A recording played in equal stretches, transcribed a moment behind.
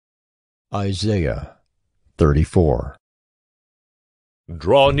Isaiah 34.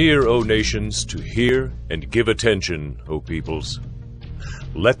 Draw near, O nations, to hear, and give attention, O peoples.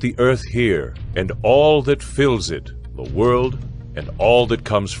 Let the earth hear, and all that fills it, the world, and all that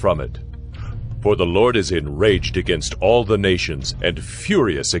comes from it. For the Lord is enraged against all the nations, and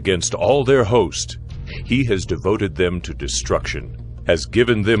furious against all their host. He has devoted them to destruction, has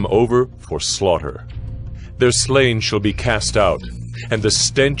given them over for slaughter. Their slain shall be cast out, and the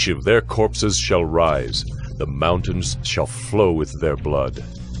stench of their corpses shall rise. The mountains shall flow with their blood.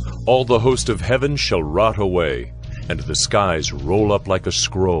 All the host of heaven shall rot away, and the skies roll up like a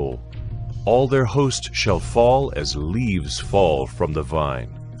scroll. All their host shall fall as leaves fall from the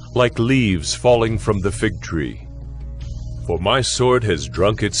vine, like leaves falling from the fig tree. For my sword has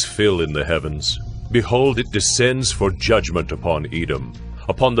drunk its fill in the heavens. Behold, it descends for judgment upon Edom,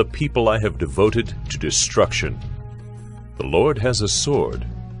 upon the people I have devoted to destruction. The Lord has a sword.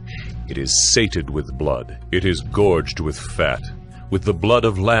 It is sated with blood. It is gorged with fat, with the blood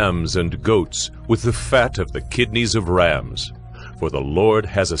of lambs and goats, with the fat of the kidneys of rams. For the Lord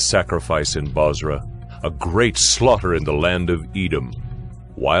has a sacrifice in Bozrah, a great slaughter in the land of Edom.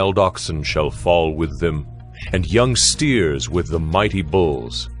 Wild oxen shall fall with them, and young steers with the mighty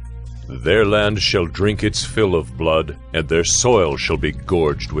bulls. Their land shall drink its fill of blood, and their soil shall be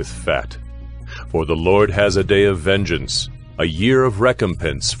gorged with fat. For the Lord has a day of vengeance, a year of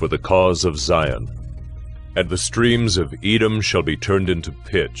recompense for the cause of Zion. And the streams of Edom shall be turned into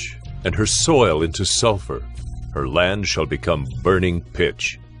pitch, and her soil into sulfur. Her land shall become burning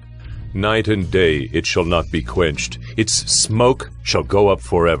pitch. Night and day it shall not be quenched. Its smoke shall go up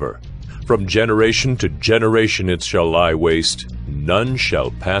forever. From generation to generation it shall lie waste. None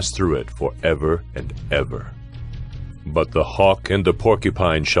shall pass through it forever and ever. But the hawk and the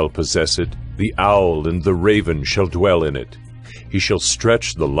porcupine shall possess it. The owl and the raven shall dwell in it. He shall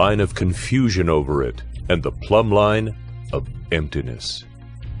stretch the line of confusion over it, and the plumb line of emptiness.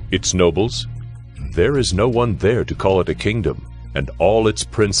 Its nobles, there is no one there to call it a kingdom, and all its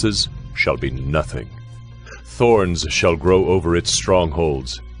princes shall be nothing. Thorns shall grow over its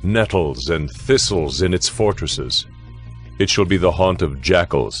strongholds, nettles and thistles in its fortresses. It shall be the haunt of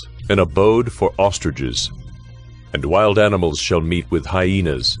jackals, an abode for ostriches. And wild animals shall meet with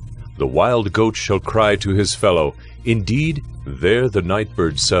hyenas. The wild goat shall cry to his fellow. Indeed, there the night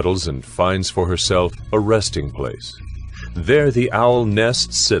bird settles and finds for herself a resting place. There the owl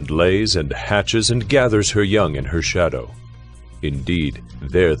nests and lays and hatches and gathers her young in her shadow. Indeed,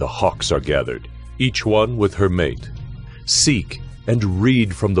 there the hawks are gathered, each one with her mate. Seek and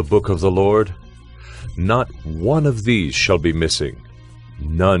read from the book of the Lord. Not one of these shall be missing.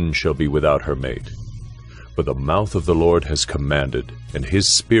 None shall be without her mate. For the mouth of the Lord has commanded, and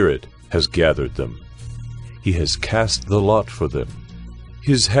his Spirit has gathered them. He has cast the lot for them.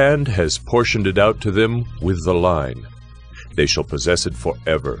 His hand has portioned it out to them with the line. They shall possess it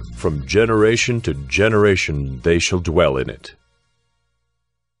forever. From generation to generation they shall dwell in it.